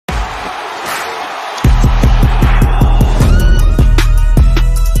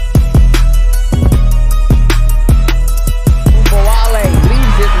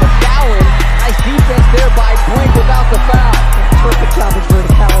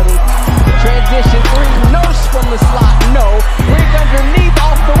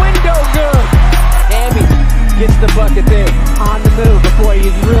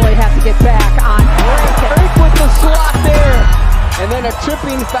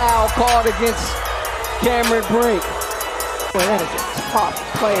foul called against Cameron Brink. Boy, that is a tough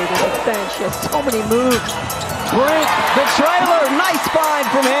play to defend. She has so many moves. Brink, the trailer, nice find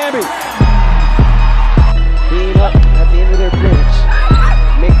from Hamby. Being up at the end of their